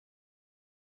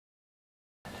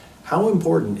How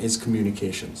important is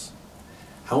communications?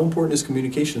 How important is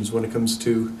communications when it comes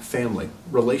to family,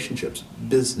 relationships,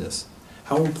 business?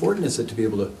 How important is it to be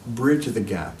able to bridge the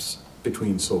gaps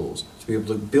between souls, to be able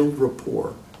to build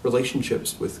rapport,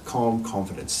 relationships with calm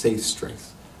confidence, safe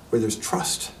strength, where there's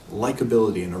trust,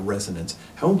 likability, and a resonance?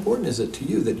 How important is it to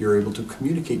you that you're able to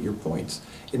communicate your points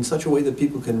in such a way that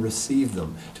people can receive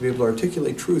them, to be able to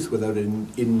articulate truth without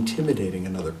intimidating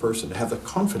another person, to have the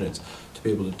confidence to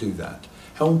be able to do that?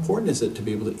 How important is it to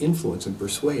be able to influence and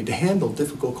persuade, to handle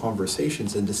difficult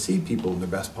conversations, and to see people in their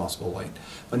best possible light?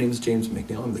 My name is James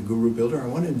McNeil. I'm the Guru Builder. I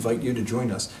want to invite you to join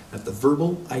us at the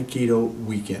Verbal Aikido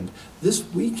Weekend. This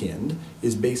weekend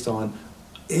is based on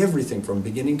everything from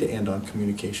beginning to end on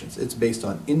communications. It's based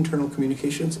on internal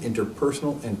communications,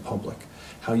 interpersonal, and public.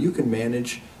 How you can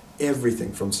manage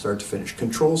everything from start to finish.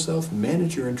 Control self,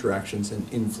 manage your interactions,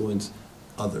 and influence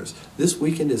others. This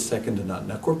weekend is second to none.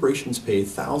 Now, corporations pay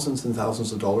thousands and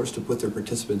thousands of dollars to put their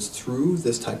participants through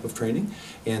this type of training,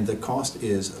 and the cost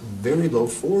is very low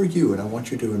for you, and I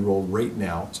want you to enroll right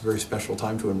now. It's a very special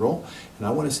time to enroll, and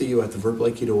I want to see you at the Verbal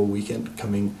Aikido Weekend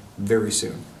coming very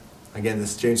soon. Again,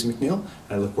 this is James McNeil,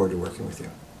 and I look forward to working with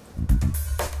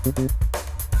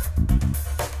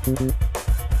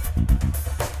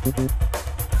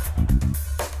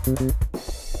you.